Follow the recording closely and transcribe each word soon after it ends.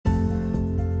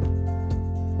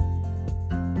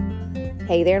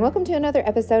Hey there, and welcome to another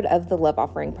episode of the Love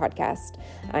Offering Podcast.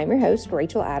 I'm your host,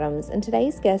 Rachel Adams, and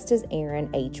today's guest is Erin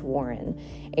H. Warren.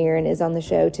 Erin is on the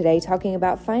show today talking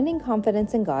about finding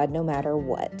confidence in God no matter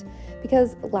what,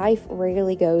 because life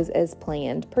rarely goes as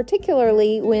planned,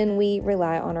 particularly when we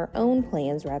rely on our own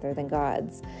plans rather than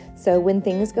God's. So when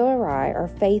things go awry, our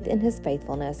faith in His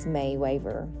faithfulness may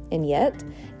waver. And yet,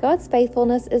 God's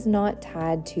faithfulness is not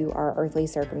tied to our earthly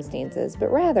circumstances, but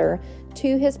rather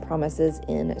to His promises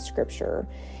in Scripture.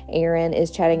 Erin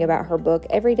is chatting about her book,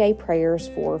 Everyday Prayers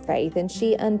for Faith, and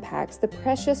she unpacks the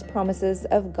precious promises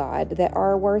of God that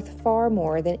are worth far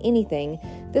more than anything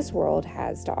this world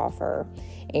has to offer.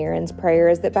 Erin's prayer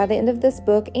is that by the end of this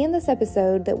book and this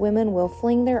episode, that women will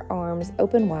fling their arms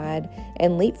open wide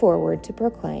and leap forward to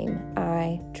proclaim,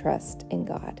 "I trust in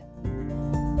God."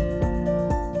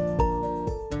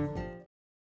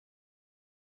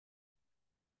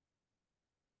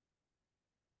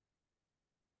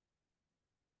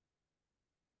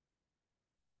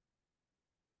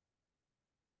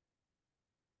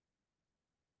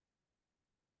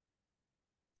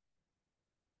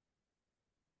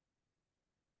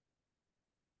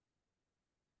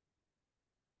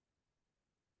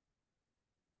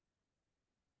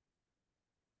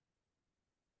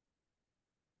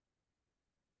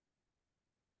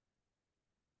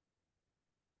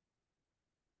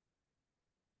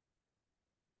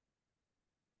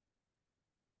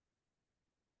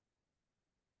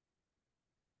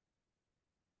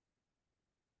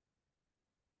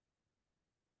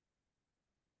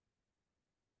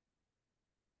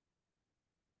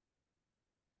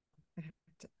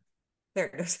 There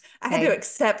it goes. I had to Hey.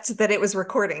 accept that it was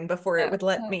recording before it Oh, would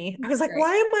let oh, me. I was like, great.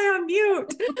 why am I on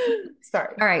mute?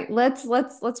 Sorry. All right, let's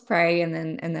pray and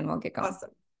then we'll get going. Awesome.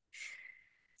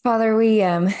 Father,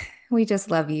 we just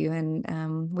love you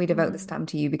and we devote this Mm, time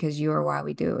to you because you are why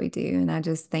we do what we do. And I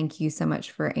just thank you so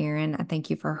much for Erin. I thank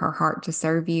you for her heart to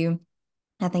serve you.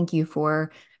 I thank you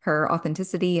for her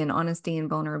authenticity and honesty and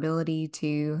vulnerability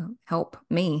to help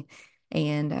me.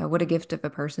 And what a gift of a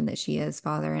person that she is,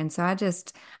 Father. And so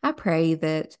I pray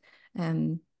that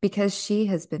because she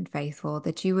has been faithful,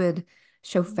 that you would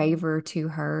show mm, favor to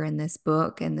her in this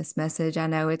book and this message. I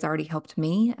know it's already helped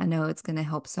me. I know it's going to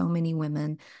help so many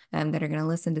women that are going to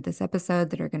listen to this episode,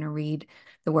 that are going to read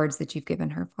the words that you've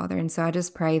given her, Father. And so I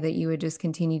just pray that you would just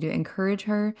continue to encourage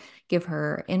her, give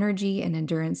her energy and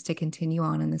endurance to continue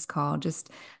on in this call. Just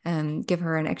give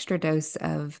her an extra dose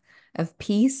of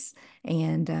peace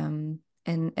and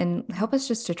help us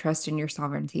just to trust in your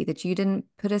sovereignty, that you didn't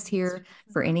put us here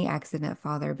for any accident,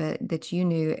 Father, but that you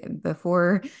knew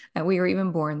before we were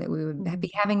even born that we would mm,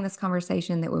 be having this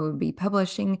conversation, that we would be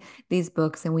publishing these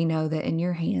books, and we know that in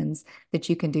your hands that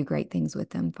you can do great things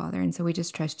with them, Father. And so we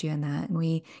just trust you in that, and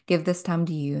we give this time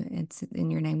to you. It's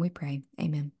in your name we pray.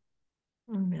 Amen.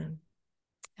 Amen.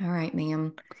 All right,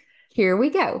 ma'am. Here we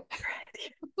go.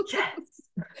 Right. Yes.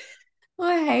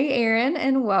 Well, hey, Erin,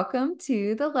 and welcome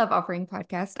to the Love Offering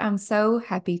Podcast. I'm so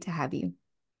happy to have you.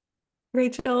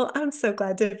 Rachel, I'm so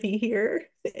glad to be here.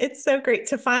 It's so great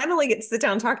to finally get to sit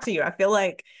down and talk to you. I feel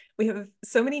like we have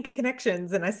so many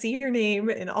connections and I see your name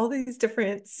in all these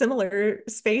different similar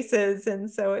spaces.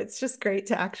 And so it's just great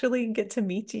to actually get to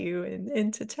meet you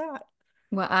and to chat.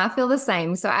 Well, I feel the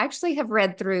same. So I actually have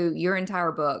read through your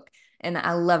entire book and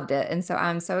I loved it. And so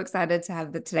I'm so excited to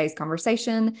have today's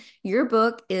conversation. Your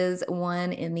book is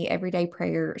one in the Everyday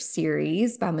Prayer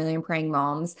series by Million Praying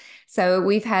Moms. So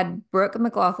we've had Brooke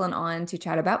McLaughlin on to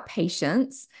chat about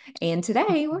patience, and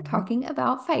today we're Mhm. talking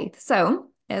about faith. So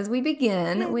as we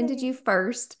begin, when did Yay. you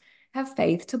first have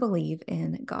faith to believe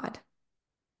in God?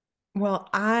 Well,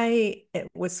 I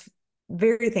was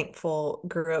very thankful,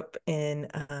 grew up in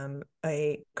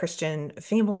a Christian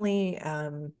family.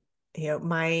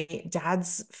 My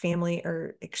dad's family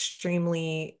are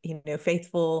extremely,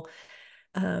 faithful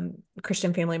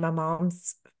Christian family. My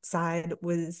mom's side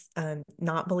was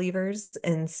not believers.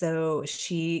 And so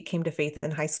she came to faith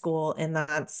in high school. And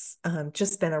that's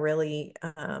just been a really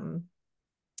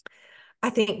I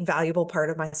think, valuable part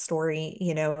of my story.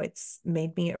 It's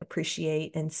made me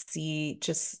appreciate and see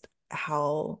just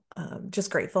how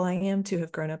just grateful I am to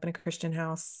have grown up in a Christian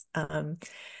house.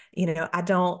 I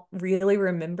don't really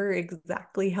remember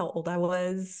exactly how old I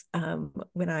was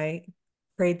when I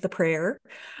prayed the prayer.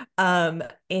 Um,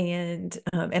 and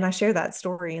I share that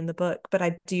story in the book, but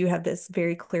I do have this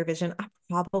very clear vision. I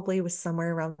probably was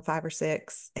somewhere around 5 or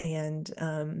 6, and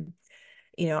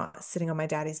sitting on my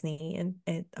daddy's knee and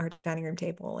at our dining room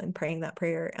table and praying that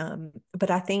prayer.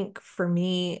 But I think for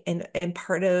me, and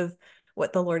part of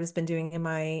what the Lord has been doing in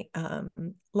my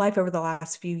life over the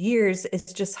last few years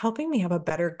is just helping me have a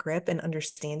better grip and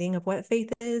understanding of what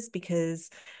faith is, because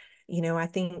I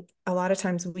think a lot of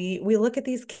times we look at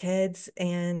these kids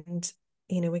and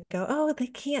we go, oh, they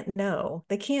can't know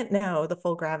the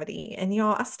full gravity. And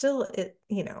y'all, I still,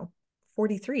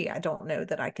 43, I don't know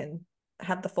that I can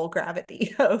have the full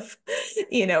gravity of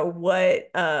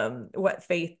what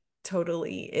faith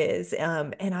totally is.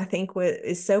 And I think what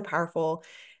is so powerful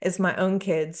is my own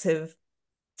kids have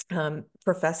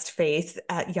professed faith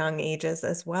at young ages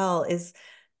as well, is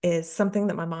something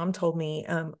that my mom told me.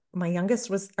 My youngest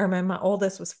was, or my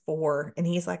oldest was 4, and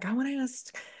he's like,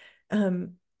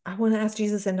 um, I want to ask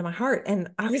Jesus into my heart. And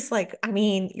I was like, I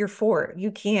mean, you're 4,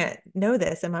 you can't know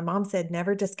this. And my mom said,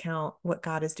 never discount what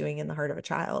God is doing in the heart of a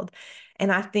child.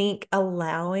 And I think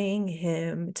allowing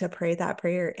him to pray that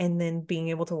prayer and then being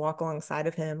able to walk alongside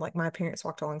of him, like my parents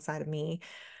walked alongside of me,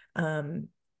 um,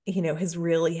 has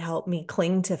really helped me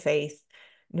cling to faith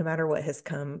no matter what has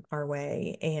come our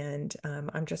way. And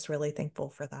I'm just really thankful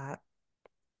for that.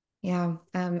 Yeah.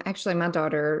 Actually, my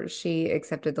daughter, she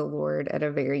accepted the Lord at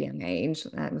a very young age.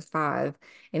 That was 5.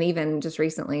 And even just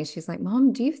recently, she's like,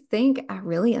 Mom, do you think I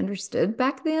really understood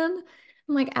back then?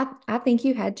 I'm like, I think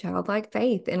you had childlike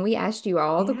faith. And we asked you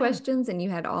all the Yeah. questions and you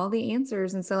had all the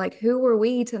answers. And so, like, who were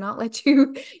we to not let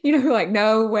you, like,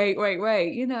 no, wait, wait,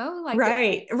 wait, like,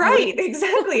 Right, are we? right,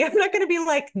 exactly. I'm not going to be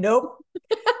like, nope,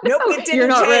 nope, Oh, it you're didn't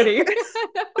not change. ready.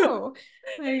 No,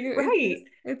 like Right.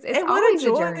 it's And what a always a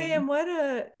joy, journey. and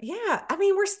yeah, I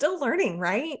mean, we're still learning,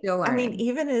 right? Still I mean, learning.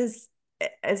 even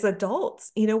as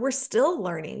adults, we're still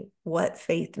learning what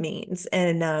faith means.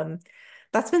 And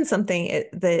that's been something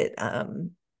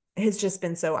that has just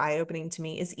been so eye-opening to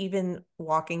me, is even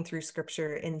walking through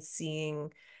scripture and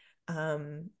seeing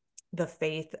um, the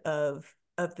faith of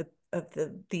the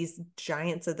these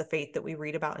giants of the faith that we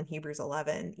read about in Hebrews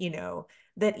 11,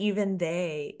 that even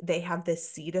they have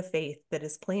this seed of faith that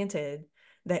is planted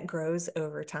that grows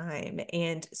over time.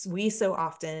 And we so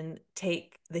often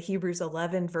take the Hebrews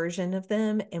 11 version of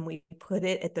them and we put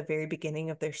it at the very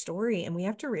beginning of their story. And we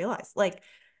have to realize, like,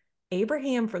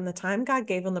 Abraham, from the time God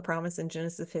gave him the promise in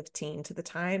Genesis 15 to the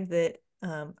time that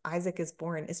Isaac is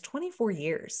born, is 24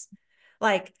 years.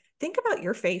 Like, think about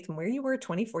your faith and where you were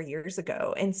 24 years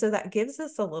ago. And so that gives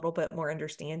us a little bit more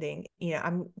understanding.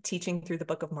 I'm teaching through the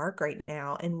book of Mark right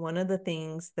now. And one of the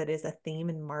things that is a theme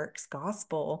in Mark's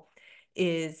gospel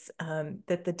is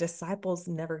that the disciples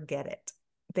never get it.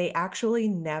 They actually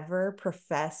never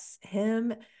profess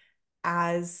him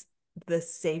as the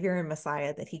savior and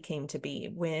Messiah that he came to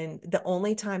be. When the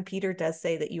only time Peter does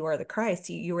say that you are the Christ,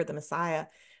 you are the Messiah,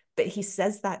 but he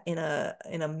says that in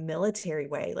a military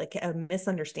way, like a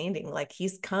misunderstanding, like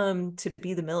he's come to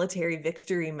be the military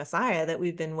victory Messiah that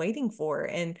we've been waiting for.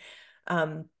 And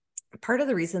um, part of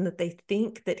the reason that they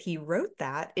think that he wrote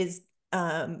that is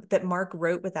that Mark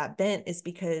wrote with that bent is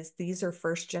because these are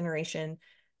first generation,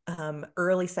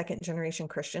 early second generation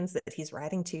Christians that he's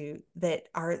writing to, that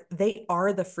are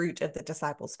the fruit of the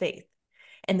disciples' faith.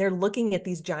 And they're looking at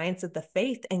these giants of the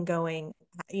faith and going,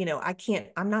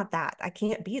 I'm not that. I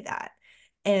can't be that.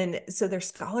 And so there's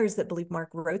scholars that believe Mark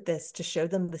wrote this to show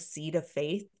them the seed of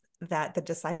faith that the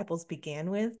disciples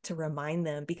began with, to remind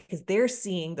them, because they're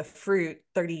seeing the fruit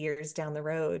 30 years down the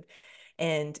road,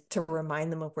 and to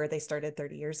remind them of where they started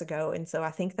 30 years ago. And so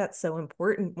I think that's so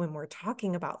important when we're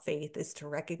talking about faith, is to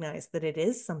recognize that it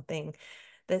is something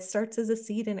that starts as a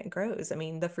seed and it grows. I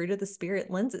mean, the fruit of the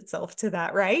spirit lends itself to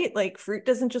that, right? Like, fruit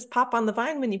doesn't just pop on the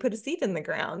vine when you put a seed in the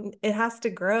ground. It has to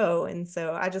grow. And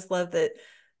so I just love that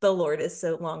the Lord is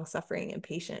so long suffering and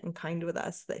patient and kind with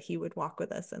us, that he would walk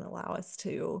with us and allow us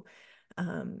to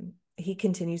he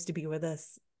continues to be with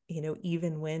us,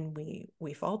 even when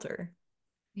we falter.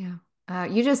 Yeah.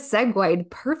 You just segued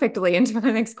perfectly into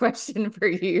my next question for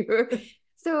you.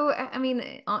 So, I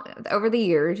mean, over the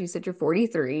years, you said you're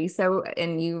 43. So,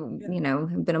 and you, Yeah.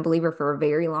 have been a believer for a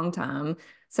very long time.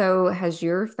 So, has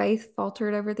your faith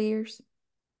faltered over the years?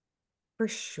 For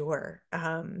sure.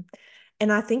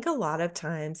 And I think a lot of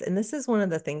times, and this is one of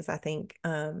the things I think,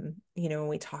 when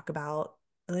we talk about,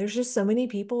 there's just so many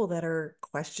people that are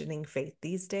questioning faith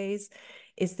these days,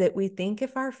 is that we think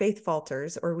if our faith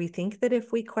falters, or we think that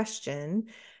if we question,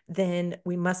 then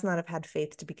we must not have had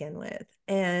faith to begin with.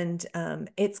 And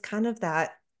it's kind of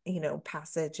that,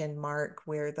 passage in Mark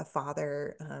where the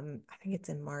father, I think it's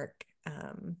in Mark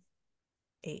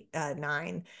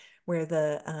 9, where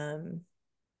the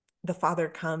father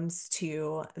comes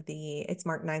to it's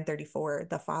Mark 9:34,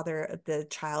 the father of the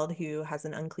child who has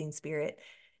an unclean spirit.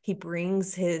 He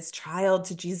brings his child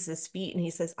to Jesus's feet and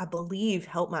he says, I believe,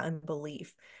 help my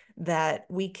unbelief. That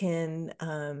we can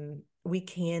we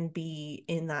can be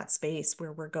in that space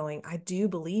where we're going, I do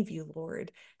believe you,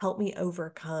 Lord. Help me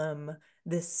overcome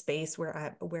this space where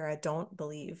I don't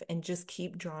believe, and just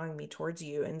keep drawing me towards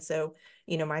you. And so,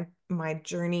 my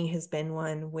journey has been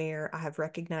one where I have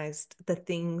recognized the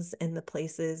things and the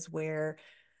places where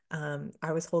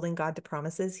I was holding God to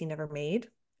promises he never made,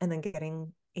 and then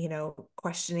getting,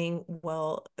 questioning,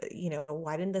 well,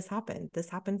 why didn't this happen? This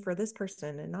happened for this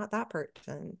person and not that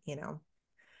person.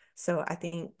 So I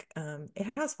think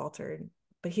it has faltered,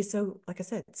 but he's so, like I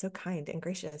said, so kind and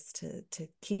gracious to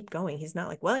keep going. He's not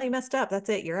like, well, you messed up. That's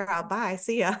it. You're out. Bye.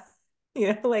 See ya.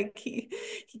 Like he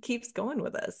keeps going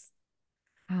with us.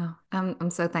 Oh,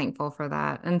 I'm so thankful for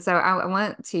that. And so I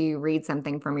want to read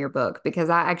something from your book because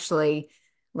I actually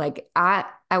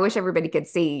I wish everybody could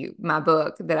see my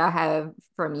book that I have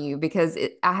from you because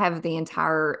I have the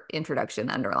entire introduction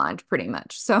underlined pretty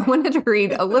much. So I wanted to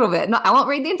read a little bit. No, I won't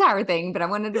read the entire thing, but I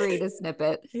wanted to read a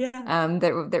snippet Yeah.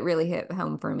 that really hit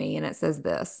home for me. And it says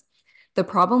this. The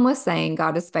problem with saying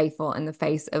God is faithful in the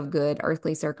face of good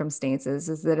earthly circumstances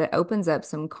is that it opens up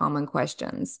some common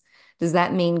questions. Does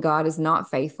that mean God is not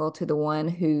faithful to the one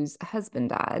whose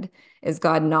husband died? Is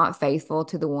God not faithful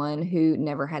to the one who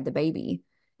never had the baby?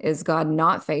 Is God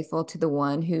not faithful to the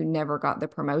one who never got the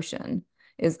promotion?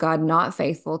 Is God not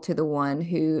faithful to the one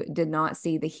who did not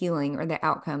see the healing or the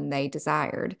outcome they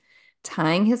desired?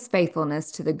 Tying his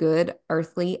faithfulness to the good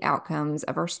earthly outcomes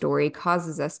of our story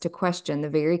causes us to question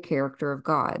the very character of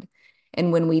God.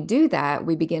 And when we do that,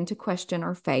 we begin to question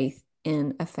our faith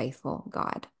in a faithful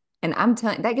God. And I'm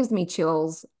telling that gives me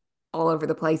chills all over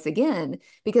the place again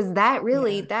because that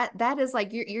really Yeah. that is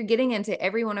like you're getting into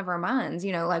every one of our minds.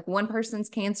 Like one person's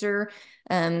cancer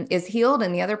is healed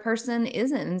and the other person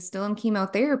isn't and still in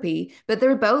chemotherapy, but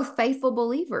they're both faithful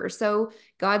believers. So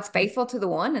God's Right. faithful to the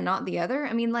one and not the other.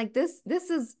 I mean, like this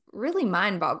is really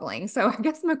mind-boggling. So I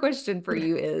guess my question for Yeah.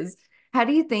 you is, how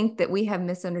do you think that we have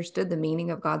misunderstood the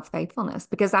meaning of God's faithfulness?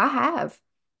 Because I have.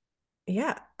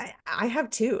 Yeah, I have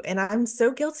too. And I'm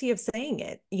so guilty of saying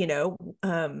it,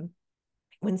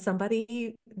 when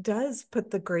somebody does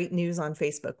put the great news on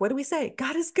Facebook, what do we say?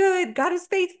 God is good, God is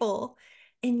faithful.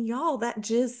 And y'all,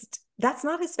 that's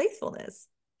not his faithfulness.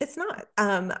 It's not.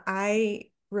 I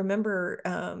remember,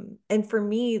 and for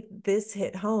me, this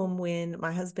hit home when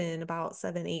my husband about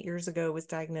 7, 8 years ago was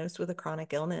diagnosed with a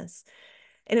chronic illness.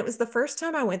 And it was the first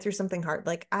time I went through something hard.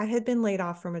 Like I had been laid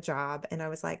off from a job and I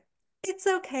was like, it's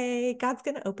okay. God's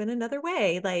going to open another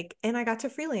way. Like, and I got to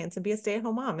freelance and be a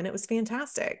stay-at-home mom and it was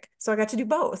fantastic. So I got to do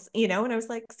both, and I was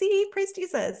like, see, praise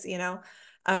Jesus.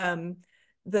 Um,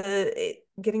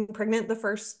 getting pregnant the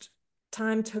first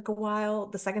time took a while.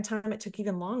 The second time it took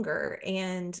even longer.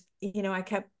 And, I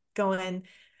kept going,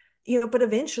 but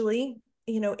eventually,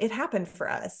 it happened for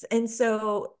us. And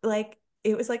so like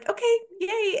it was like, okay,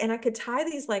 yay. And I could tie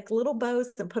these like little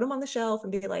bows and put them on the shelf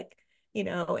and be like, and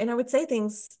I would say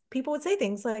things, people would say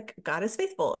things like, God is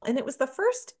faithful. And it was the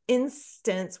first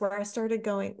instance where I started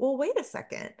going, well, wait a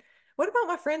second. What about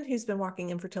my friend who's been walking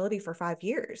infertility for 5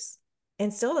 years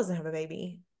and still doesn't have a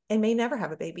baby and may never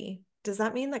have a baby? Does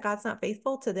that mean that God's not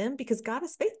faithful to them? Because God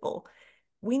is faithful.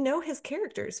 We know his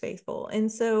character is faithful.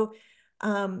 And so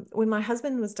when my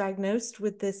husband was diagnosed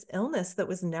with this illness that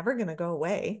was never going to go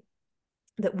away,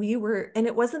 and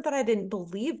it wasn't that I didn't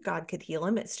believe God could heal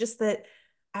him. It's just that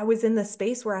I was in the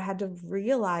space where I had to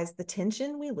realize the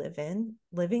tension we live in,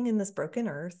 living in this broken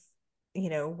earth,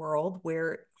 world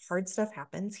where hard stuff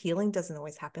happens. Healing doesn't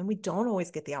always happen. We don't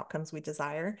always get the outcomes we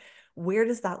desire. Where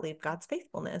does that leave God's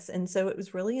faithfulness? And so it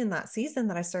was really in that season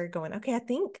that I started going, okay, I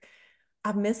think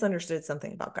I've misunderstood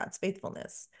something about God's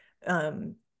faithfulness.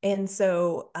 And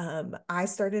so I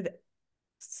started,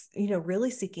 really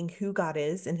seeking who God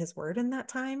is in his word in that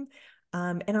time.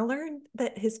 And I learned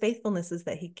that his faithfulness is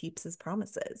that he keeps his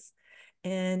promises.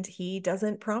 And he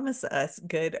doesn't promise us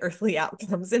good earthly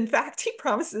outcomes. In fact, he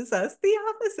promises us the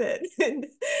opposite. And,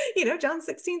 John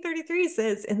 16:33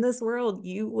 says, in this world,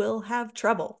 you will have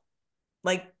trouble.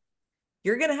 Like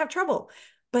you're going to have trouble.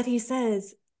 But he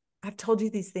says, I've told you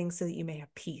these things so that you may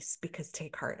have peace, because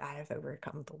take heart, I have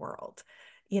overcome the world.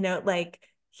 Like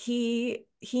he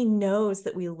knows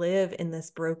that we live in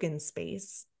this broken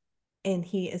space and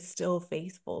he is still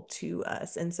faithful to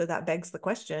us. And so that begs the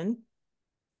question,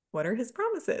 what are his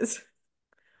promises?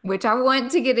 Which I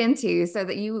want to get into so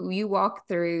that you walk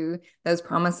through those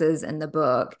promises in the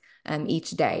book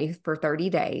each day for 30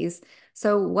 days.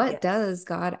 So what Yes. does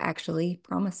God actually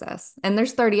promise us? And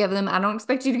there's 30 of them. I don't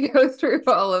expect you to go through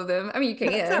all of them. I mean, you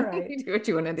That's all can. right. You do what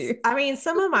you want to do. I mean,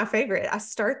 some of my favorite, I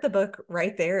start the book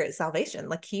right there at salvation.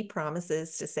 Like he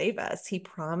promises to save us. He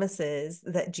promises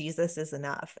that Jesus is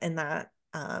enough and that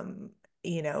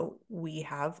we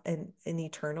have an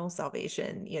eternal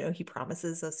salvation. He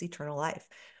promises us eternal life.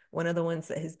 One of the ones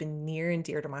that has been near and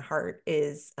dear to my heart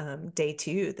is day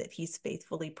 2, that he's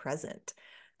faithfully present.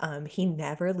 He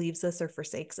never leaves us or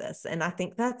forsakes us. And I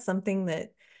think that's something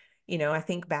that, I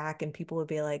think back and people would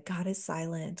be like, God is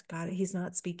silent. God, he's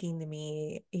not speaking to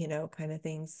me, kind of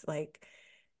things like,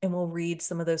 and we'll read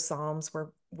some of those Psalms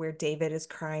where David is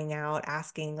crying out,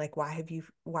 asking like, why have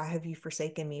you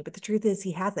forsaken me? But the truth is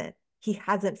he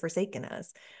hasn't forsaken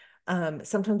us.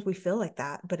 Sometimes we feel like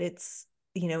that, but it's,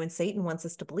 and Satan wants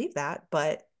us to believe that,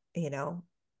 but you know,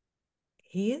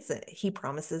 he isn't. He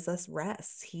promises us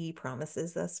rest. He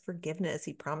promises us forgiveness.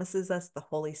 He promises us the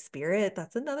Holy Spirit.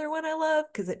 That's another one I love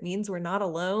because it means we're not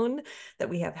alone, that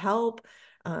we have help.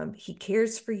 He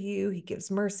cares for you. He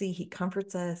gives mercy. He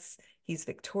comforts us. He's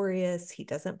victorious. He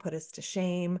doesn't put us to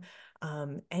shame.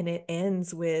 And it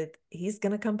ends with, he's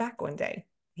going to come back one day.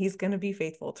 He's going to be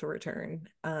faithful to return.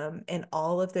 And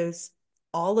all of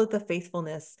the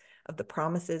faithfulness of the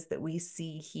promises that we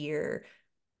see here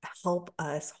help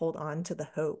us hold on to the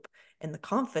hope and the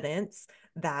confidence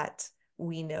that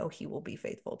we know he will be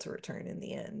faithful to return in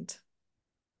the end.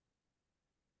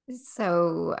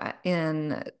 So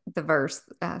in the verse,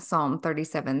 Psalm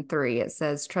 37:3, it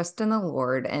says, Trust in the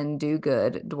Lord and do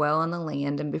good, dwell in the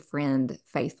land and befriend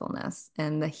faithfulness.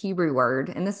 And the Hebrew word,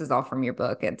 and this is all from your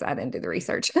book, I didn't do the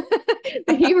research.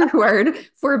 The Hebrew word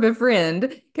for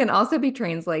befriend can also be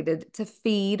translated to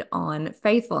feed on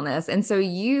faithfulness. And so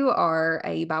you are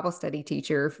a Bible study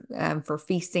teacher for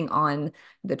feasting on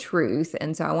the truth.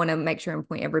 And so I want to make sure and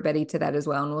point everybody to that as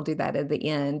well. And we'll do that at the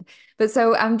end. But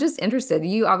so I'm just interested.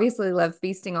 You obviously love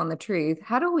feasting on the truth.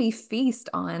 How do we feast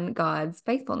on God's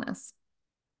faithfulness?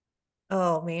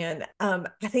 Oh man. I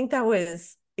think that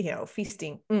was,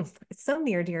 feasting. It's so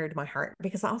near dear to my heart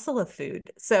because I also love food.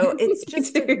 So it's Me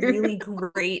just a too. really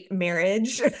great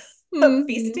marriage of Mhm.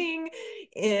 feasting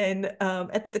in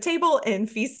at the table and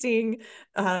feasting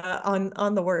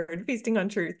on the word, feasting on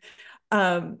truth.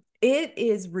 It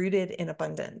is rooted in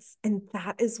abundance, and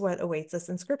that is what awaits us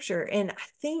in scripture. And I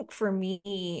think for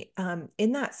me,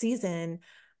 in that season,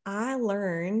 I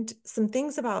learned some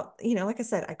things about, like I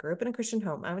said, I grew up in a Christian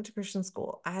home. I went to Christian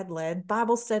school. I had led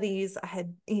Bible studies. I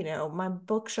had, my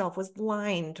bookshelf was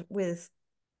lined with,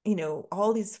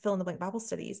 all these fill in the blank Bible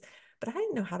studies, but I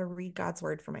didn't know how to read God's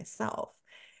word for myself.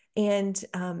 And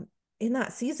in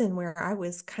that season where I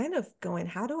was kind of going,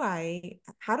 how do I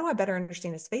better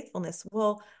understand his faithfulness?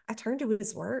 Well, I turned to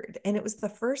his word. And it was the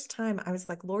first time I was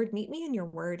like, Lord, meet me in your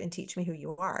word and teach me who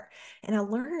you are. And I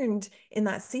learned in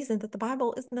that season that the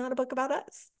Bible is not a book about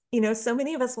us. So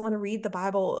many of us want to read the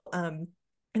Bible. And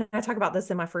I talk about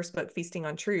this in my first book, Feasting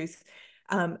on Truth,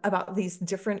 about these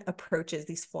different approaches,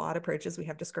 these flawed approaches we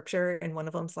have to scripture. And one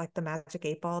of them's like the magic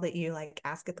 8 ball that you like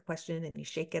ask it the question and you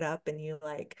shake it up and you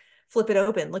like flip it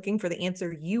open looking for the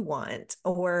answer you want.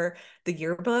 Or the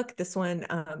yearbook. This one,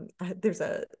 there's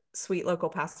a sweet local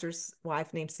pastor's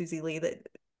wife named Susie Lee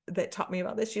that taught me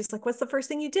about this. She's like, what's the first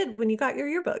thing you did when you got your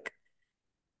yearbook?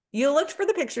 You looked for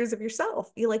the pictures of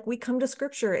yourself. You like, we come to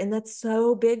scripture, and that's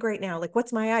so big right now. Like,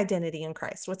 what's my identity in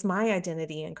Christ? What's my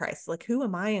identity in Christ? Like, who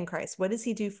am I in Christ? What does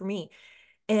he do for me?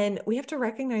 And we have to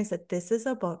recognize that this is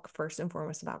a book first and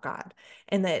foremost about God,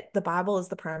 and that the Bible is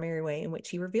the primary way in which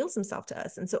he reveals himself to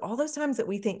us. And so all those times that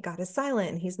we think God is silent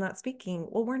and he's not speaking,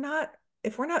 well,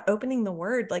 if we're not opening the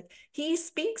word, like he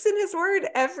speaks in his word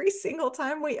every single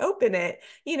time we open it.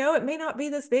 It may not be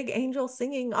this big angel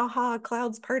singing, aha,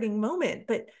 clouds parting moment,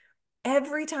 but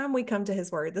every time we come to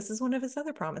his word, this is one of his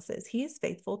other promises. He is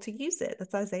faithful to use it.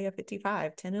 That's Isaiah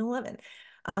 55:10 and 11.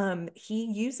 He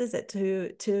uses it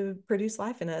to produce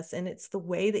life in us, and it's the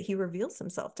way that he reveals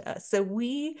himself to us. So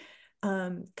we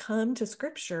come to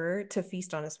scripture to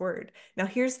feast on his word. Now,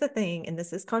 here's the thing, and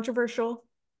this is controversial.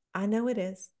 I know it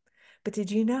is, but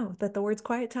did you know that the words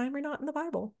quiet time are not in the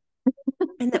Bible?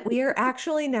 And that we are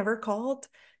actually never called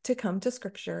to come to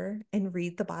scripture and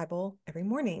read the Bible every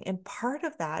morning. And part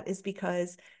of that is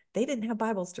because they didn't have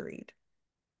Bibles to read.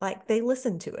 Like they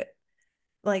listened to it.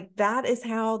 Like that is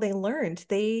how they learned.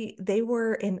 They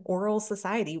were an oral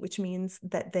society, which means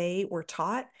that they were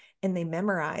taught and they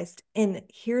memorized. And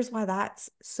here's why that's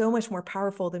so much more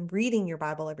powerful than reading your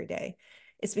Bible every day.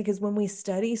 It's because when we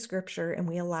study scripture and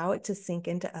we allow it to sink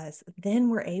into us, then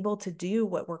we're able to do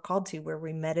what we're called to, where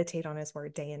we meditate on his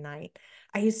word day and night.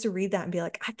 I used to read that and be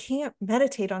like, I can't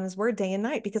meditate on his word day and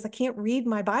night because I can't read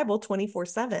my Bible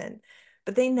 24/7.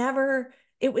 But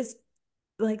it was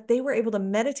like they were able to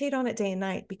meditate on it day and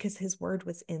night because his word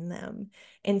was in them.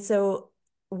 And so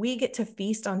we get to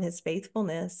feast on his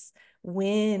faithfulness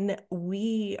when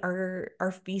we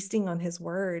are feasting on his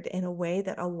word in a way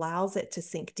that allows it to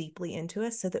sink deeply into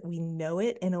us so that we know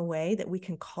it in a way that we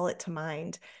can call it to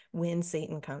mind when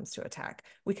Satan comes to attack.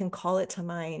 We can call it to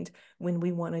mind when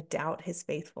we want to doubt his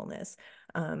faithfulness.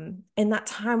 And that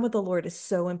time with the Lord is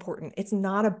so important. It's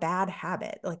not a bad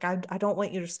habit. Like I don't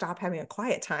want you to stop having a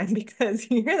quiet time because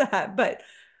you hear that, but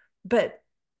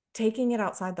taking it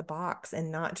outside the box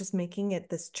and not just making it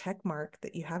this check mark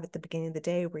that you have at the beginning of the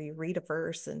day where you read a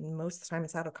verse and most of the time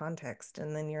it's out of context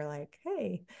and then you're like,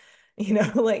 hey,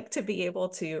 like to be able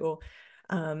to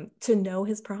know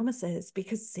his promises,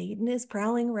 because Satan is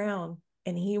prowling around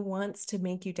and he wants to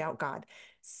make you doubt God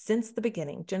since the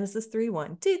beginning. Genesis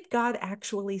 3:1, did God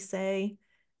actually say?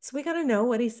 So we got to know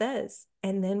what he says,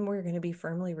 and then we're going to be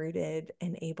firmly rooted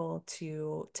and able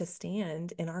to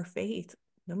stand in our faith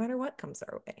no matter what comes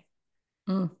our way.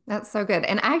 That's so good.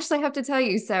 And I actually have to tell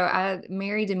you, so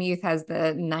Mary DeMuth has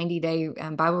the 90-day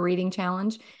Bible reading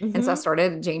challenge. And so I Mm-hmm.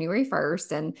 started January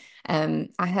 1st. And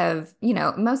I have,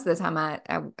 most of the time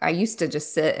I used to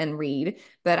just sit and read,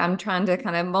 but I'm trying to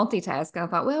kind of multitask. And I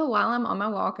thought, well, while I'm on my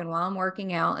walk and while I'm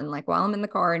working out and like while I'm in the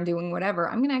car and doing whatever,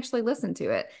 I'm going to actually listen to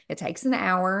it. It takes an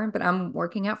hour, but I'm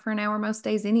working out for an hour most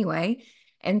days anyway.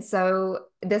 And so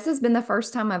this has been the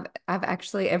first time I've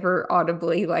actually ever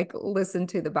audibly like listened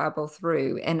to the Bible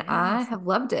through, and I Yes. have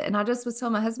loved it. And I just was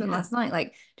telling my husband Yeah. last night,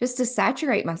 like just to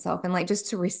saturate myself and like just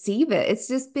to receive it.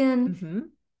 Mm-hmm.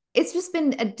 It's just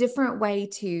been a different way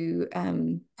to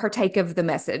partake of the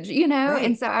message, And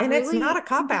Right. so I've And it's really not a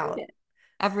cop enjoyed out. it.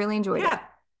 I've really enjoyed it. Yeah.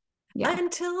 Yeah.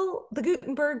 Until the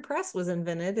Gutenberg press was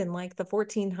invented in like the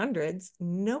 1400s,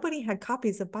 nobody had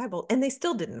copies of Bible, and they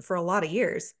still didn't for a lot of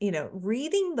years.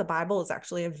 Reading the Bible is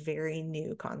actually a very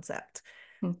new concept,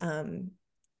 Hmm. um,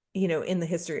 in the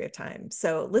history of time.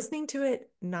 So listening to it,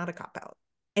 not a cop out.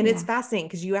 And it's Yeah. fascinating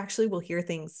because you actually will hear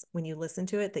things when you listen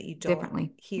to it that you don't Differently.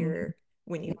 Mhm. hear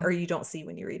when Yeah. or you don't see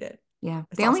when you read it. Yeah.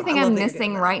 It's The only awesome. I thing love I'm that you're doing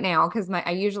missing that. right now, because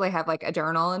I usually have like a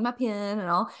journal and my pen and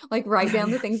I'll like write Oh, down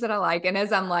the yeah. things that I like. And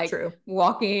as I'm like True.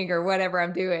 walking or whatever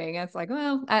I'm doing, it's like,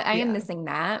 well, I am Yeah. missing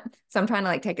that. So I'm trying to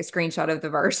like take a screenshot of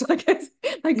the verse, like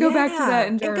go back to that Yeah. and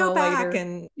And go journal back later.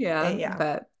 and Yeah. yeah.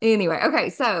 But anyway, okay.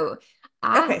 So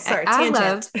Okay, sorry, I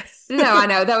love, tangent. no, I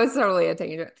know that was totally a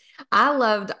tangent. I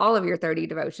loved all of your 30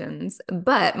 devotions,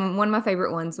 but one of my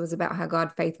favorite ones was about how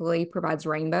God faithfully provides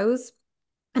rainbows.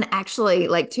 And actually,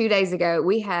 like 2 days ago,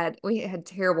 we had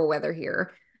terrible weather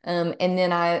here. And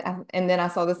then I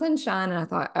saw the sunshine and I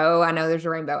thought, oh, I know there's a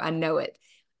rainbow. I know it.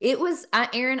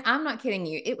 Erin, I'm not kidding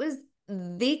you. It was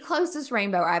the closest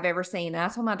rainbow I've ever seen. And I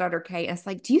told my daughter Kate, I was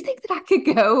like, do you think that I could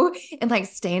go and like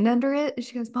stand under it? And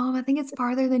she goes, Mom, I think it's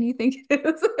farther than you think it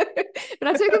is. But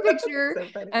I took a picture So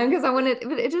funny. because I wanted,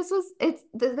 but it just was,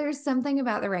 there's something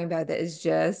about the rainbow that is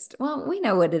just, well, we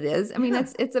know what it is. I mean, Yeah.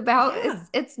 Yeah.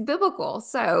 it's biblical.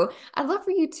 So I'd love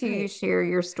for you to Right. share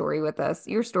your story with us.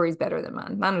 Your story's better than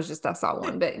mine. Mine was just I saw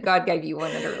one, but God gave you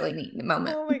one at a really neat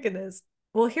moment. Oh my goodness.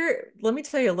 Well, here, let me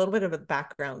tell you a little bit of a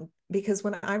background because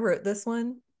when I wrote this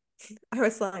one, I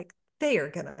was like, they are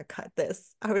gonna cut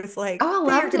this. I was like, Oh, I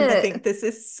they are loved gonna think it. this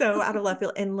is so out of left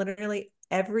field. And literally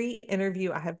every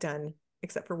interview I have done,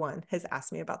 except for one, has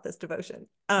asked me about this devotion.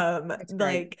 That's great.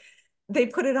 Like they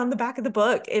put it on the back of the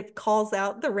book. It calls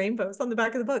out the rainbows on the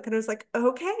back of the book. And I was like,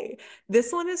 okay,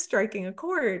 this one is striking a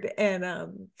chord.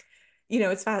 And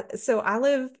it's fast. So I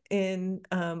live in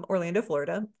Orlando,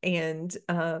 Florida, and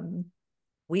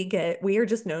we are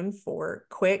just known for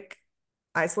quick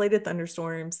isolated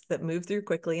thunderstorms that move through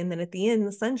quickly, and then at the end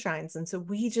the sun shines, and so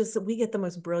we get the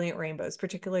most brilliant rainbows,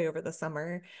 particularly over the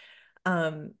summer.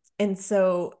 And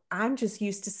so I'm just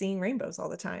used to seeing rainbows all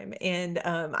the time. And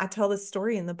I tell this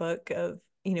story in the book of,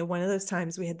 one of those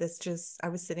times we had this just, I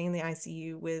was sitting in the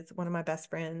ICU with one of my best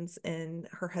friends, and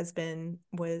her husband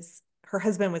was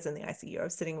in the ICU. I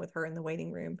was sitting with her in the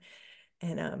waiting room,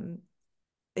 and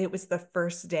it was the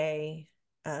first day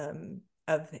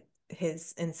of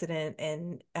his incident,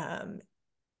 and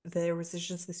there was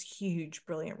just this huge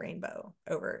brilliant rainbow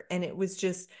over, and it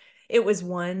was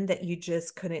one that you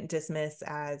just couldn't dismiss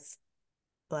as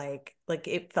like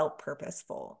it felt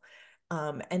purposeful.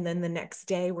 And then the next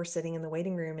day we're sitting in the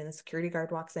waiting room and the security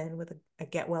guard walks in with a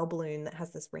get well balloon that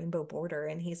has this rainbow border,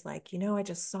 and he's like, I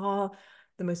just saw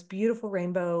the most beautiful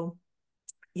rainbow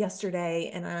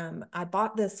yesterday, and I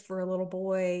bought this for a little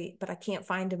boy, but I can't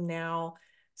find him now.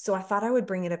 So I thought I would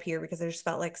bring it up here because I just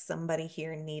felt like somebody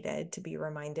here needed to be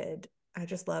reminded. I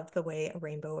just love the way a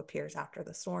rainbow appears after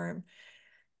the storm.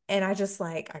 And I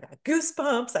got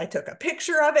goosebumps. I took a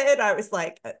picture of it. I was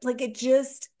like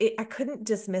I couldn't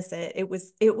dismiss it. It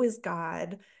was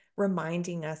God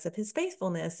reminding us of his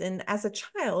faithfulness. And as a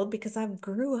child, because I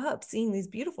grew up seeing these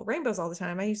beautiful rainbows all the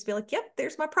time, I used to be like, yep,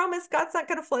 there's my promise. God's not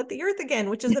going to flood the earth again,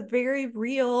 which is a very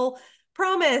real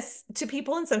promise to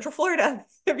people in Central Florida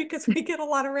because we get a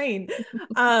lot of rain.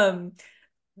 Um,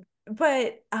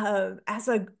 but as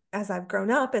I've grown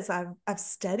up, as I've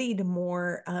studied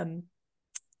more,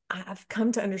 I've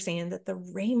come to understand that the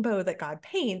rainbow that God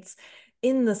paints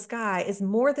in the sky is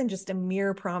more than just a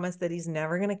mere promise that he's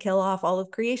never going to kill off all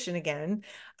of creation again.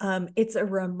 It's a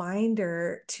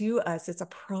reminder to us, it's a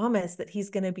promise that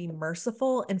he's going to be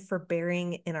merciful and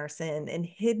forbearing in our sin. And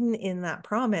hidden in that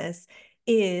promise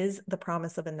is the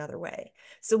promise of another way.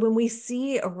 So when we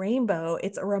see a rainbow,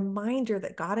 it's a reminder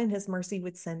that God in his mercy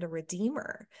would send a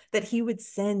redeemer, that he would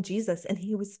send Jesus, and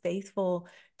he was faithful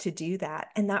to do that.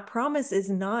 And that promise is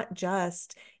not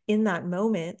just in that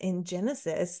moment in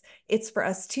Genesis, it's for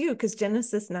us too, because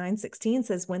Genesis 9:16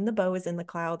 says, when the bow is in the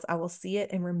clouds, I will see it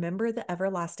and remember the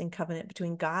everlasting covenant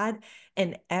between God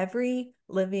and every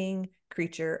living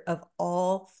creature of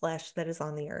all flesh that is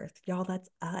on the earth. Y'all, that's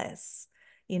us.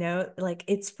 Like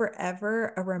it's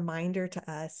forever a reminder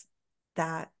to us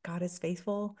that God is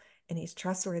faithful and he's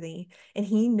trustworthy, and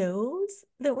he knows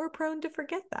that we're prone to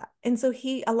forget that. And so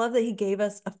I love that he gave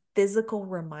us a physical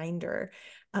reminder.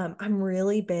 I'm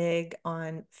really big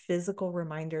on physical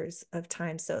reminders of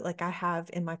time. So like I have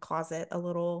in my closet a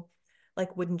little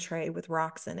like wooden tray with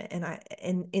rocks in it.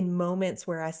 And in moments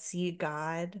where I see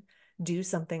God do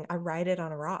something, I write it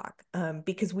on a rock,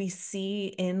 because we see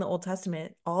in the Old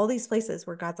Testament all these places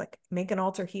where God's like, make an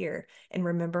altar here and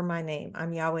remember my name.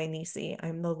 I'm Yahweh Nisi.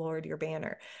 I'm the Lord, your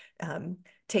banner.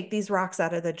 Take these rocks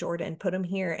out of the Jordan, put them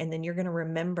here, and then you're going to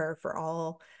remember for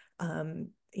all,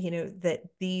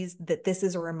 that this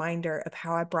is a reminder of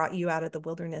how I brought you out of the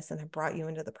wilderness and I brought you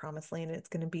into the promised land. And it's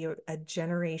going to be a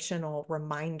generational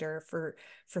reminder for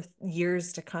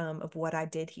years to come of what I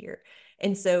did here.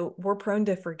 And so we're prone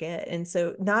to forget. And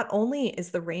so not only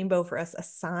is the rainbow for us a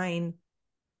sign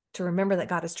to remember that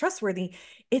God is trustworthy,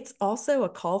 it's also a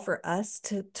call for us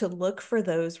to look for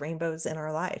those rainbows in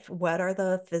our life. What are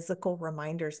the physical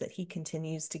reminders that he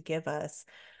continues to give us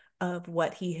of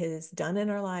what he has done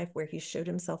in our life, where he showed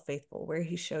himself faithful, where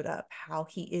he showed up, how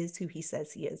he is who he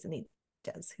says he is, and he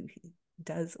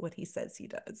does what he says he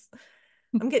does.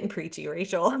 I'm getting preachy,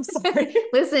 Rachel. I'm sorry.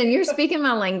 Listen, you're speaking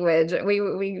my language.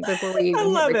 We before we I even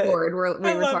hit love it. record, we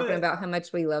I were love talking it. about how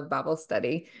much we love Bible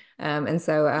study. And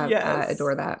so I Yes.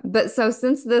 adore that. But so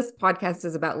since this podcast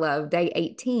is about love, day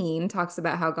 18 talks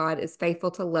about how God is faithful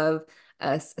to love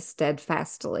us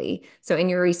steadfastly. So in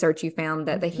your research, you found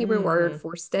that the Hebrew word Mm-hmm.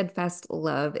 for steadfast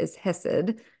love is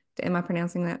hesed. Am I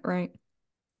pronouncing that right?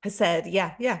 I said,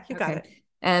 yeah, you got Okay. it.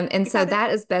 And You so got it.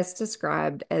 that is best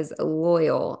described as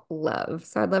loyal love.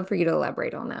 So I'd love for you to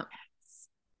elaborate on that.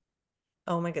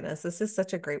 Oh my goodness, this is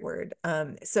such a great word.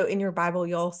 So in your Bible,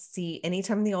 you'll see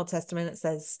anytime in the Old Testament it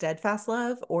says steadfast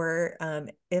love, or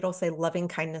it'll say loving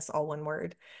kindness, all one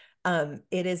word.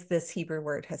 It is this Hebrew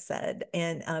word hesed,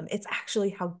 and it's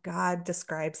actually how God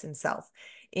describes himself.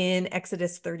 In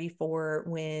Exodus 34,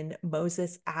 when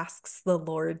Moses asks the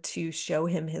Lord to show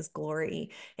him his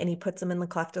glory, and he puts him in the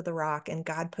cleft of the rock, and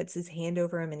God puts his hand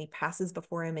over him, and he passes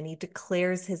before him, and he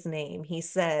declares his name. He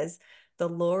says, the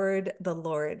Lord,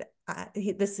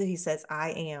 he says,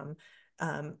 I am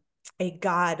a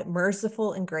God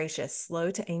merciful and gracious,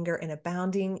 slow to anger and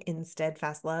abounding in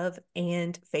steadfast love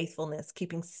and faithfulness,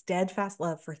 keeping steadfast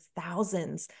love for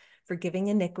thousands, forgiving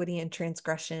iniquity and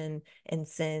transgression and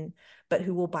sin, but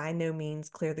who will by no means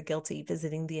clear the guilty,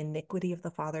 visiting the iniquity of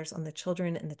the fathers on the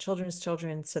children and the children's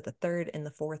children to the third and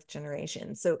the fourth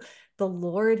generation. So the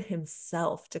Lord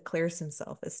himself declares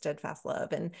himself as steadfast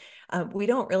love. And we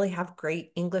don't really have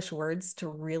great English words to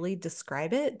really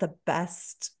describe it. The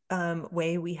best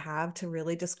way we have to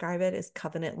really describe it is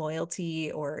covenant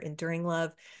loyalty or enduring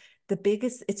love.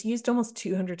 It's used almost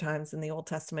 200 times in the Old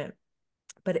Testament,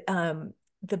 but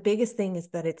the biggest thing is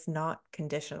that it's not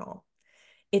conditional.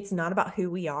 It's not about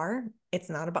who we are. It's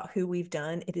not about who we've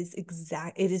done. It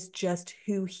is just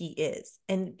who he is,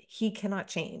 and he cannot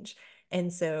change.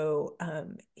 And so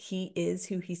he is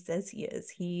who he says he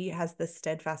is. He has this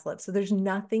steadfast love. So there's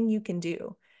nothing you can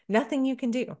do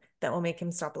that will make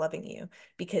him stop loving you,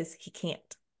 because he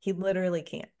can't. He literally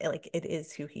can't. Like, it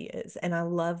is who he is. And I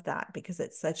love that, because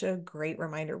it's such a great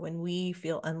reminder when we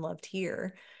feel unloved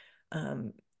here,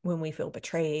 um, when we feel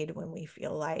betrayed, when we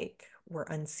feel like we're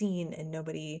unseen and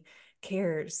nobody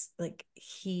cares. Like,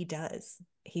 he does.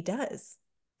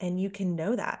 And you can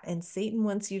know that. And Satan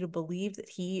wants you to believe that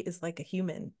he is like a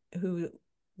human who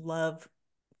love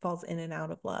falls in and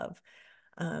out of love.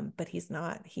 But he's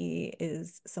not. He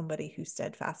is somebody who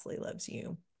steadfastly loves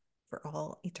you. for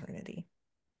all eternity.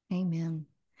 Amen.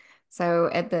 So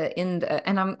at the end,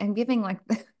 and I'm giving like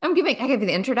I gave you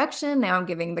the introduction. Now I'm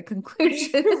giving the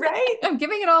conclusion. Right? I'm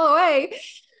giving it all away.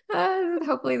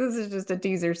 Hopefully this is just a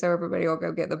teaser, so everybody will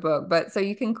go get the book. But so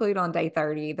you conclude on day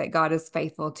 30 that God is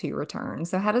faithful to return.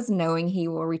 So how does knowing He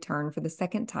will return for the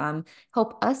second time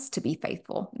help us to be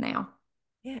faithful now?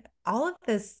 Yeah, all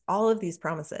of these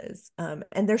promises,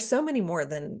 and there's so many more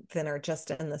than are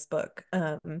just in this book.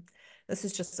 This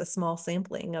is just a small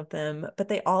sampling of them, but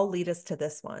they all lead us to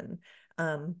this one.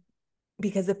 Um,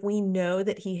 because if we know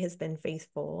that he has been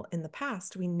faithful in the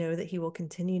past, we know that he will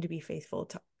continue to be faithful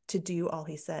to do all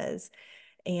he says.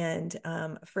 And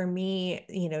for me,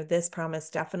 this promise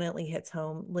definitely hits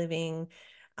home living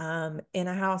in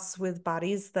a house with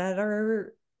bodies that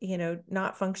are,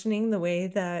 not functioning the way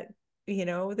that,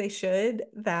 they should,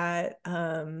 that,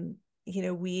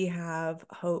 we have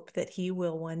hope that he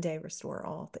will one day restore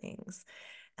all things.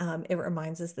 It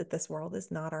reminds us that this world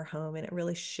is not our home, and it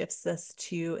really shifts us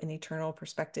to an eternal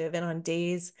perspective. And on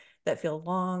days that feel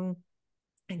long,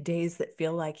 and days that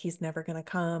feel like he's never going to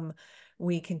come,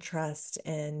 we can trust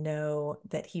and know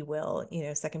that he will.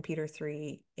 2 Peter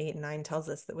 3:8 and 9 tells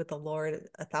us that with the Lord,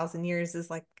 1,000 years is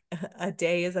like a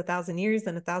day is 1,000 years,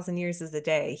 and 1,000 years is a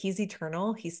day. He's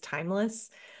eternal, he's timeless,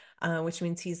 which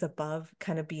means he's above,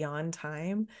 kind of beyond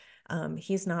time.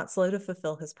 He's not slow to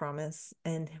fulfill his promise,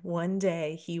 and one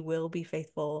day he will be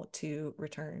faithful to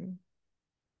return.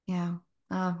 Yeah.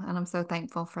 And I'm so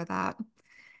thankful for that.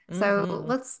 So Mm-hmm.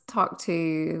 let's talk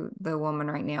to the woman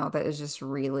right now that is just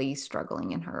really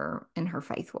struggling in her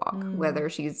faith walk, Mm, whether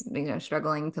she's,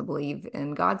 struggling to believe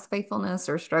in God's faithfulness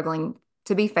or struggling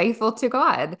to be faithful to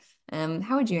God.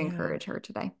 How would you yeah. encourage her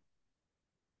today?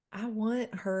 I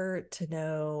want her to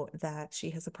know that she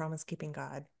has a promise keeping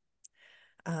God,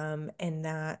 and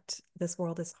that this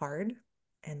world is hard,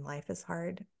 and life is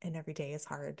hard, and every day is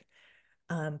hard.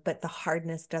 But the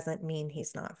hardness doesn't mean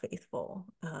he's not faithful.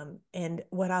 And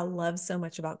what I love so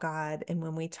much about God, and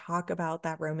when we talk about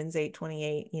that Romans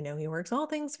 8:28, he works all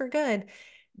things for good,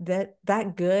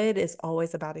 that good is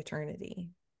always about eternity.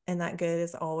 And that good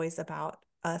is always about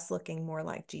us looking more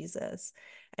like Jesus.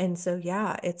 And so,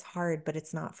 yeah, it's hard, but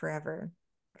it's not forever.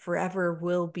 Forever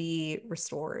will be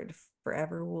restored,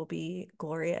 forever will be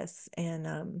glorious.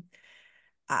 And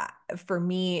uh, for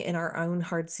me in our own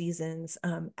hard seasons,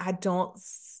 I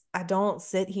don't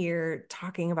sit here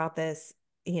talking about this.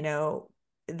 you know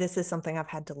this is something I've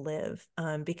had to live,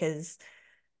 because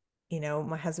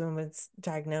my husband was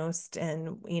diagnosed,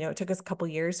 and it took us a couple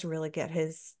years to really get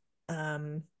his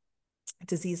um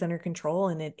disease under control,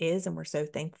 and it is, and we're so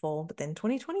thankful. But then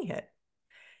 2020 hit,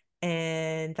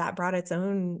 and that brought its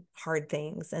own hard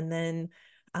things. And then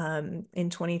in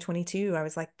 2022, I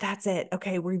was like, that's it.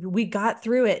 Okay, we got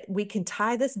through it. We can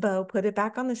tie this bow, put it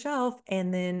back on the shelf.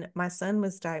 And then my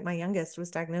youngest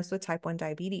was diagnosed with type 1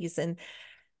 diabetes. And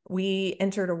we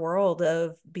entered a world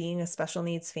of being a special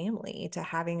needs family to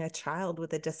having a child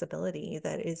with a disability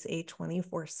that is a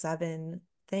 24/7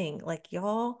 thing. Like,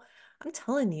 y'all, I'm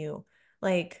telling you,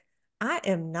 like, I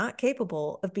am not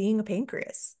capable of being a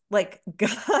pancreas. Like,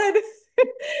 God,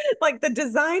 like the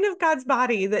design of God's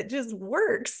body that just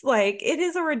works. Like, it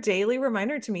is a daily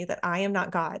reminder to me that I am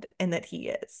not God and that He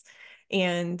is.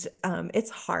 And it's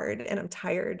hard, and I'm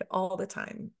tired all the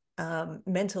time,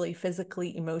 mentally,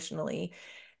 physically, emotionally.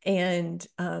 And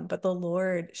but the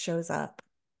Lord shows up.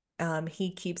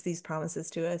 He keeps these promises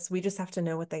to us. We just have to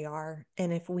know what they are.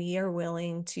 And if we are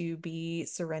willing to be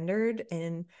surrendered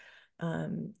and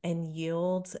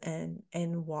yield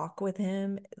and walk with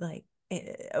him, like,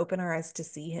 open our eyes to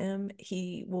see him,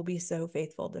 he will be so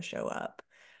faithful to show up.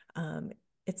 Um,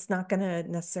 it's not going to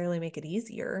necessarily make it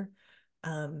easier,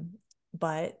 um,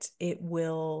 but it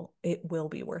will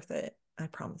be worth it. I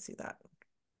promise you that.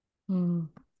 Hmm.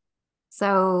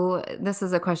 So this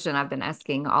is a question I've been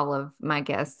asking all of my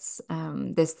guests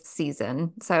this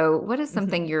season. So what is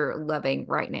something Mhm. you're loving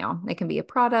right now? It can be a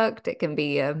product, it can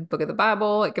be a book of the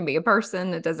Bible, it can be a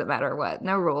person, it doesn't matter what.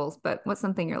 No rules, but what's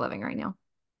something you're loving right now?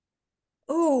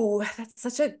 Oh, that's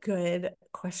such a good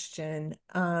question.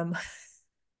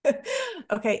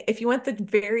 Okay, if you want the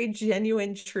very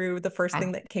genuine, true, the first I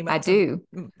thing that came I up to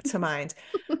do. to mind.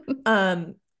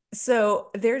 Um,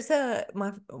 so there's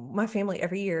my family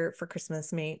every year for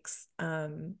Christmas makes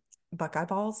Buckeye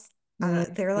balls.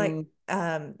 They're like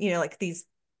Mhm. like these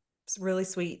really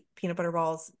sweet peanut butter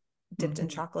balls dipped in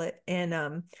Mhm. chocolate.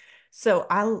 And so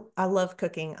I love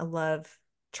cooking. I love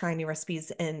trying new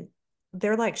recipes, and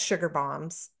they're like sugar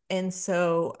bombs. And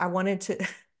so I wanted to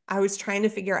I was trying to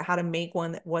figure out how to make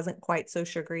one that wasn't quite so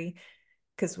sugary,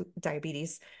 because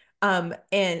diabetes.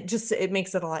 And just it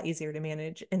makes it a lot easier to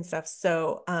manage and stuff.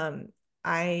 So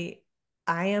I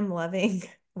I am loving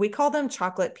we call them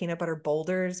chocolate peanut butter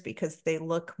boulders because they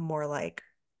look more like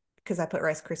because I put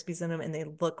Rice Krispies in them and they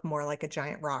look more like a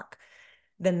giant rock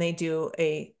than they do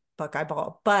a Buckeye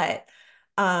ball. But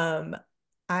um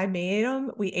I made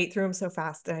them. We ate through them so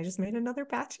fast, and I just made another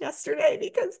batch yesterday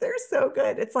because they're so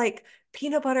good. It's like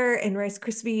peanut butter and Rice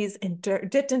Krispies and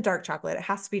dipped in dark chocolate. It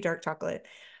has to be dark chocolate.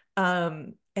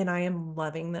 And I am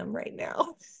loving them right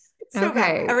now. It's so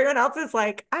bad. Okay. Everyone else is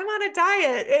like, I'm on a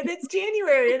diet and it's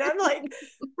January, and I'm like,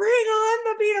 bring on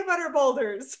the peanut butter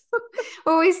boulders.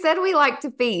 Well, we said we like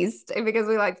to feast because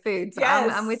we like food, so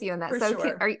I'm with Yes, you on that. for So,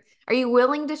 sure. are you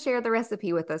willing to share the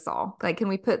recipe with us all? Like, can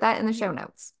we put that in the show You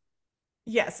notes?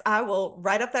 Yes, I will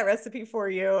write up that recipe for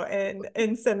you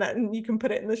and send that, and you can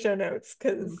put it in the show notes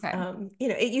because Okay.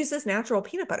 it uses natural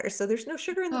peanut butter, so there's no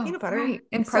sugar in the Oh, peanut butter. right.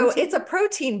 And So it's a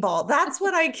protein. protein ball. That's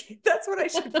what I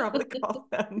should probably call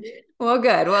them. Well,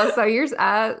 good. Well, so yours, and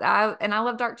I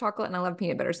love dark chocolate and I love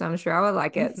peanut butter, so I'm sure I would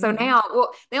like it. So Mhm. now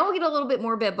we'll get a little bit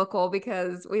more biblical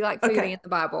because we like food Okay. and the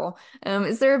Bible.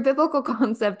 Is there a biblical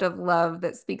concept of love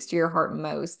that speaks to your heart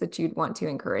most that you'd want to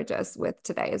encourage us with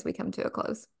today as we come to a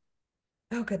close?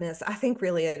 Oh goodness, I think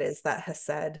really it is that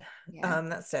Hesed, Yeah.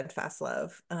 that steadfast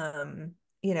love.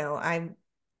 You know, I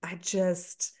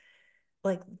just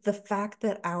like the fact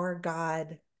that our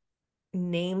God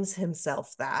names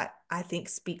himself that, I think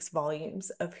speaks volumes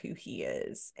of who he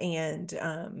is. And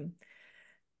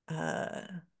uh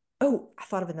oh, I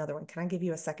thought of another one. Can I give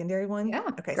you a secondary one? Yeah.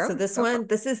 Okay, so Go, this go for one,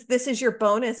 this is your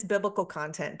bonus biblical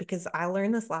content because I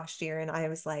learned this last year and I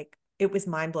was like, it was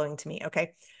mind-blowing to me.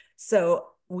 Okay. So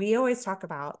we always talk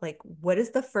about like what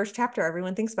is the first chapter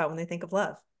everyone thinks about when they think of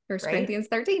love, First right? Corinthians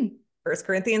 13. First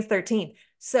Corinthians 13.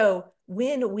 So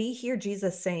when we hear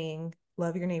Jesus saying,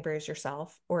 love your neighbor as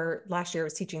yourself, or last year I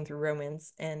was teaching through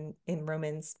Romans, and in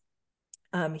Romans,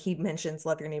 he mentions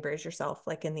love your neighbor as yourself,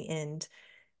 like in the end.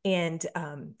 And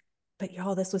but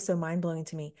y'all, this was so mind-blowing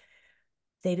to me.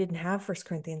 They didn't have First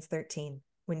Corinthians 13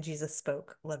 when Jesus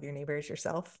spoke, love your neighbor as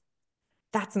yourself.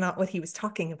 That's not what he was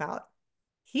talking about.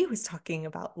 He was talking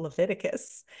about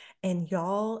Leviticus. And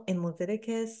y'all, in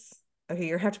Leviticus, okay,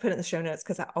 you're gonna have to put it in the show notes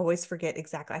because I always forget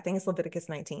exactly. I think it's Leviticus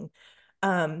 19.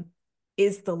 Um,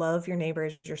 is the love your neighbor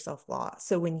as yourself law.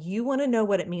 So when you want to know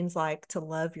what it means like to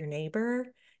love your neighbor,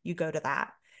 you go to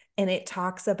that. And it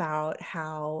talks about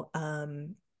how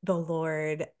the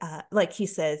Lord, like he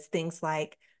says, things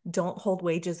like, don't hold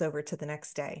wages over to the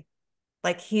next day.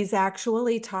 Like he's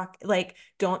actually like,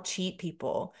 don't cheat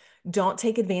people. Don't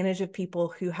take advantage of people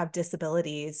who have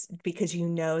disabilities because you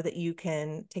know that you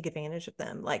can take advantage of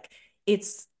them. Like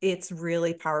it's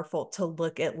really powerful to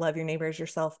look at love your neighbor as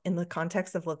yourself in the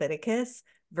context of Leviticus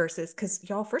versus because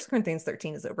y'all, First Corinthians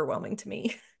 13 is overwhelming to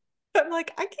me. I'm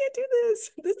like, I can't do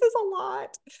this. This is a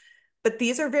lot. But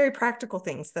these are very practical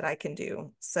things that I can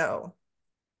do. So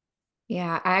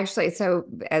Yeah, so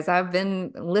as I've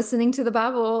been listening to the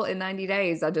Bible in 90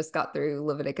 days, I just got through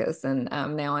Leviticus and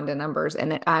now into Numbers.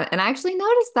 And I actually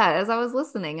noticed that as I was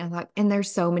listening. I thought, and there's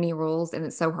so many rules and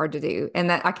it's so hard to do. And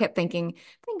that I kept thinking,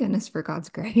 thank goodness for God's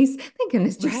grace. Thank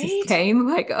goodness Jesus right. came.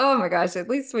 Like, oh my gosh, at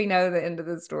least we know the end of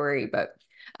the story. But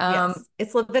um, Yes,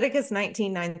 it's Leviticus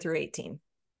 19, 9 through 18.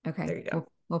 Okay, There you go.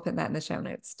 we'll put that in the show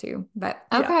notes too. But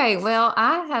Yeah, okay, well,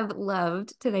 I have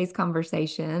loved today's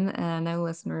conversation. I know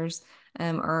listeners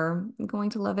are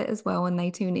going to love it as well when they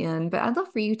tune in. But I'd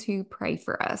love for you to pray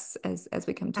for us as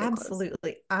we come to a close.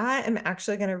 absolutely. I am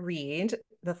actually going to read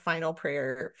the final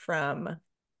prayer from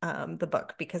the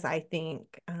book because I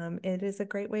think it is a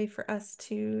great way for us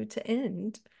to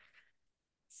end.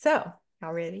 So,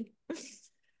 y'all ready?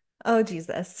 Oh,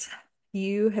 Jesus,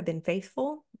 you have been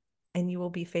faithful and you will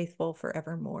be faithful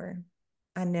forevermore.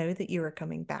 I know that you are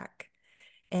coming back,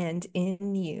 and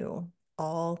in you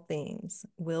all things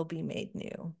will be made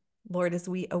new. Lord, as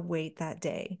we await that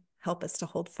day, help us to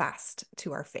hold fast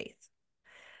to our faith.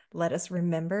 Let us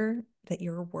remember that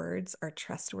your words are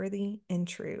trustworthy and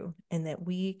true, and that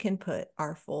we can put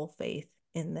our full faith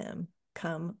in them.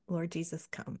 Come, Lord Jesus,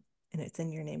 come. And it's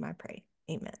in your name I pray.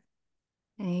 Amen.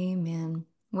 Amen.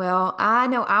 Well, I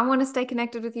know I want to stay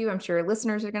connected with you. I'm sure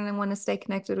listeners are going to want to stay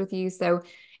connected with you. So,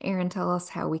 Erin, tell us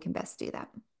how we can best do that.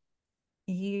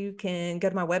 You can go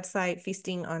to my website,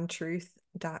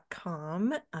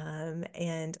 feastingontruth.com.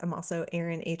 And I'm also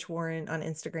Erin H. Warren on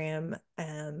Instagram,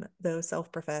 though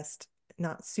self-professed,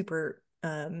 not super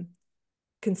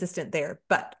consistent there,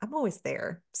 but I'm always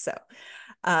there. So,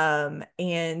 and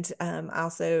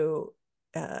also,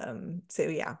 so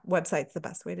yeah, website's the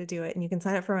best way to do it. And you can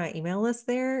sign up for my email list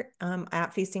there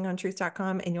at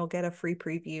feastingontruth.com, and you'll get a free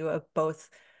preview of both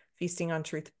Feasting on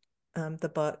Truth,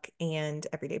 the book, and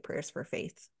Everyday Prayers for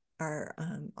Faith are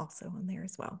also on there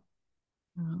as well.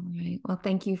 All right. Well,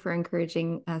 thank you for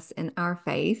encouraging us in our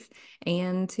faith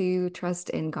and to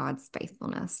trust in God's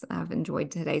faithfulness. I've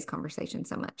enjoyed today's conversation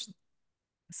so much.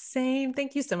 Same.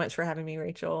 Thank you so much for having me,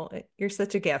 Rachel. You're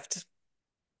such a gift.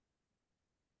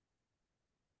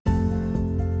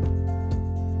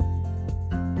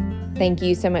 Thank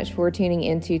you so much for tuning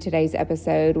into today's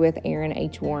episode with Erin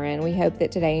H. Warren. We hope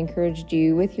that today encouraged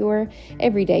you with your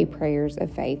everyday prayers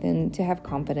of faith and to have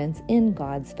confidence in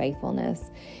God's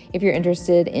faithfulness. If you're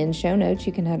interested in show notes,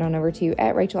 you can head on over to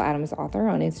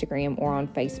 @RachelAdamsAuthor on Instagram or on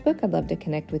Facebook. I'd love to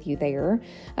connect with you there.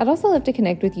 I'd also love to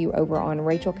connect with you over on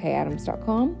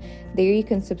rachelkadams.com. There you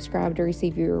can subscribe to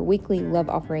receive your weekly love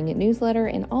offering newsletter,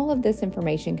 and all of this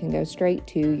information can go straight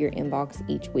to your inbox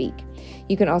each week.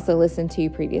 You can also listen to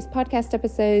previous podcast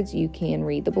episodes, you can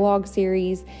read the blog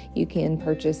series, you can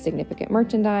purchase significant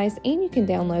merchandise, and you can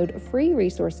download free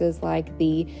resources like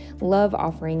the love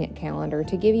offering calendar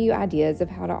to give you ideas of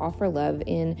how to offer love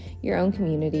in your own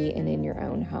community and in your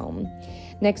own home.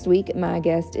 Next week, my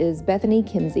guest is Bethany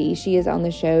Kimsey. She is on the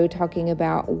show talking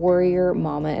about Warrior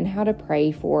Mama and how to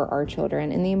pray for our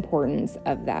children and the importance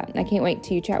of that. I can't wait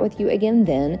to chat with you again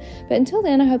then. But until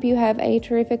then, I hope you have a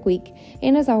terrific week.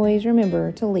 And as always,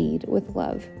 remember to lead with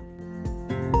love.